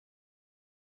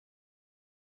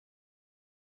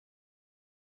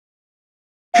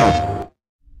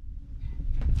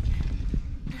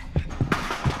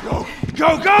Go!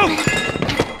 Go! Go!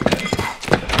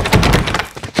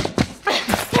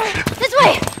 This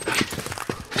way!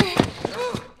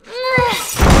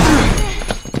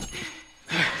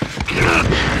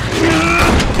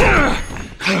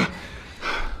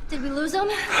 Did we lose him?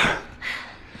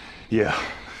 Yeah.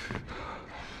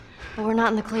 But we're not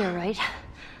in the clear, right?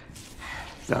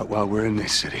 Not while we're in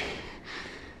this city.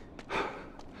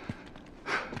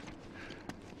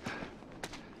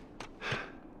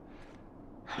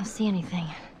 I don't see anything.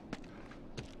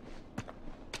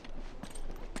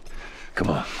 Come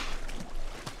on.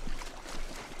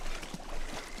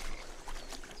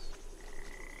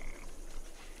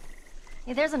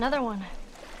 Hey, there's another one.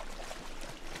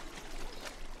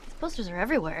 These posters are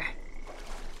everywhere.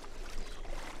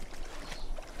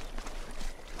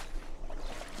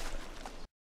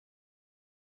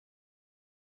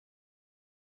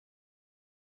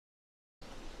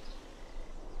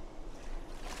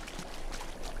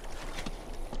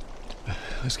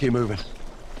 Let's keep moving.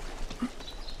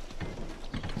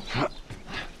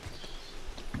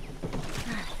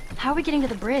 How are we getting to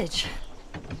the bridge?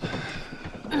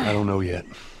 I don't know yet.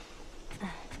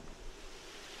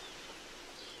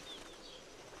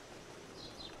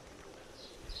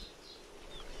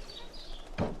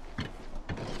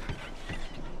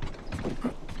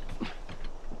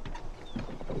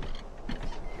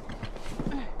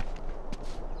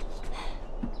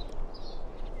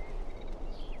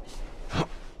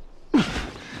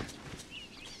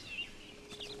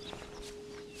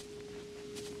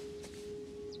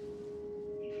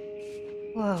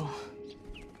 Whoa.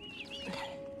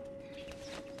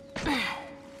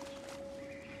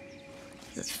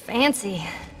 This is fancy. You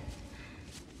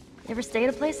ever stay at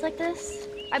a place like this?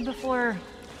 Before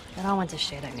it all went to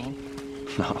shit, I mean.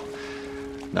 No.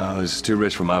 No, this is too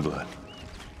rich for my blood.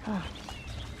 Oh,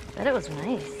 bet it was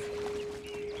nice.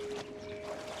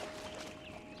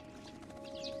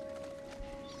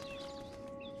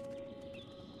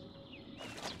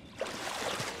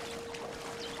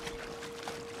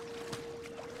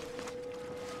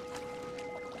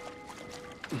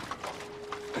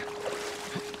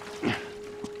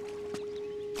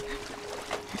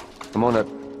 I'm on it.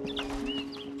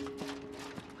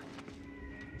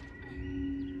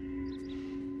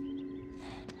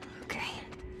 Okay.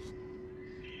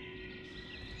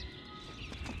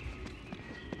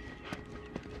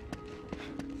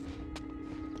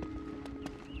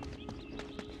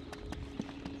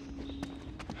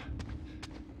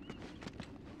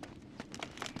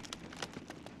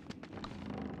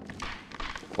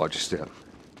 Watch your step.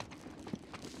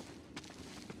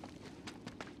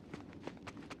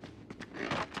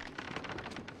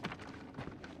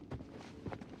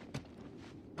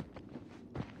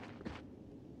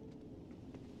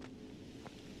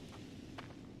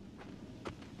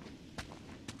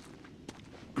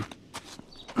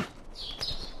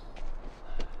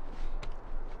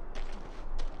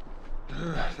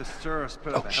 The Sturus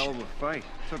put up a hell of a fight.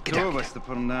 Took two of us to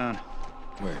put him down.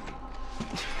 Wait.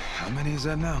 How many is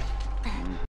that now?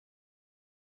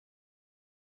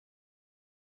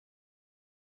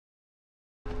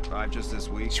 Five just this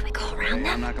week. Should we go around I'm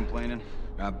them? not complaining.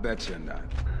 I bet you're not.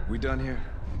 We done here?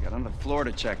 We got on the floor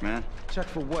to check, man. Check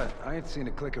for what? I ain't seen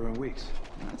a clicker in weeks.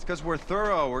 That's because we're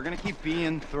thorough. We're gonna keep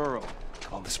being thorough.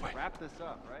 Come on this way. Wrap this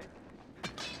up, right?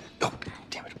 Oh,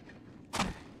 damn it.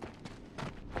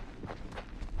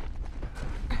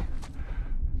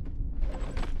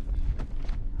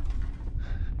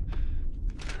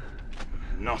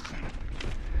 Nothing.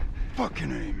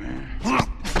 Fucking A, man.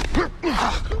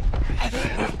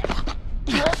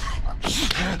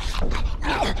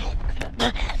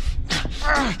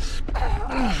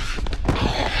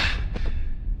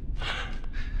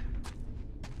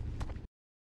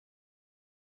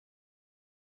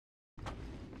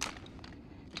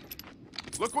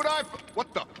 Look what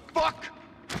what the fuck?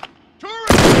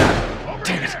 Tourist! Over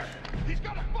Damn it. here! He's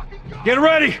got a fucking gun! Get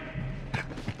ready!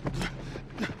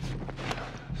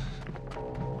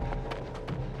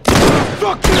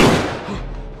 Fuck you!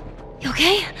 You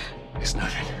okay? It's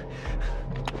nothing.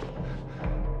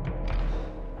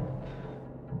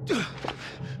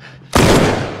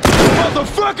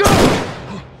 Motherfucker!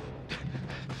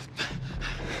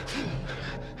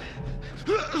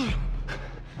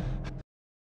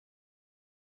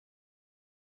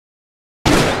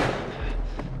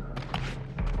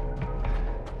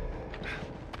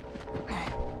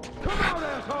 Come out,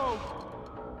 asshole!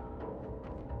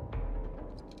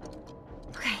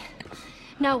 Okay.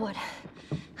 Now what?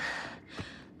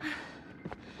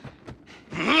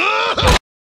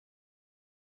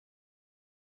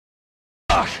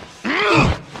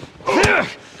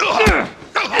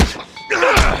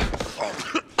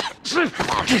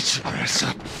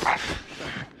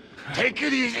 Take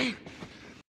it easy.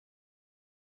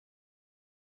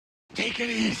 Take it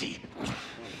easy.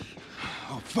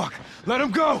 Oh, fuck. Let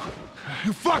him go!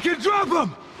 You fucking drop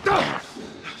him!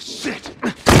 Shit!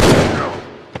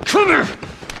 Come here!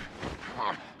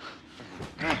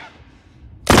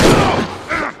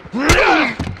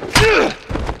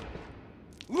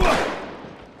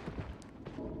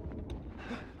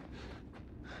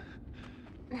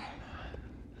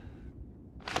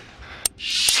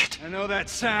 Shit! I know that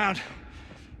sound.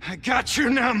 I got you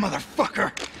now,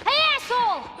 motherfucker! Hey,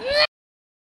 asshole!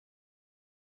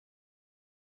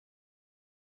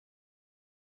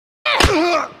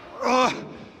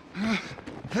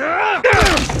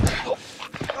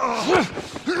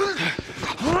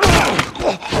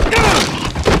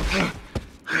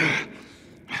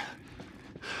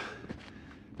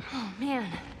 Oh, man.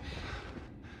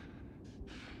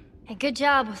 Hey, good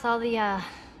job with all the,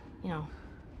 you know,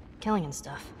 killing and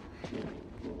stuff.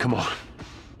 Come on.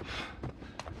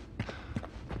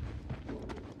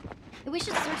 We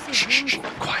should search these Shh, rooms.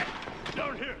 quiet.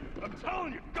 Down here! I'm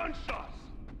telling you, gunshots!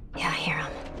 Yeah, I hear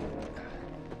 'em.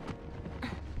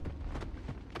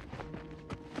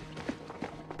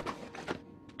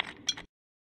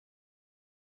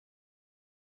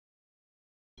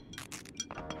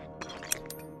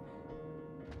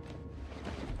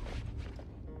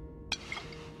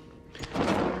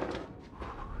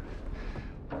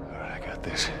 All right, I got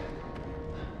this.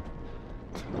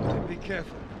 Be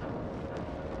careful.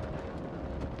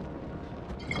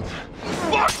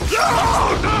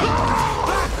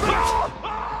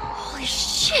 Holy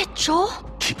shit, Joel!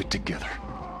 Keep it together.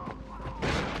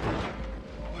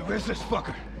 Where's this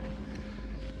fucker?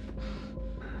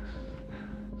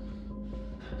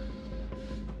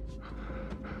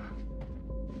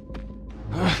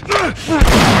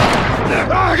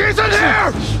 He's in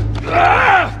here!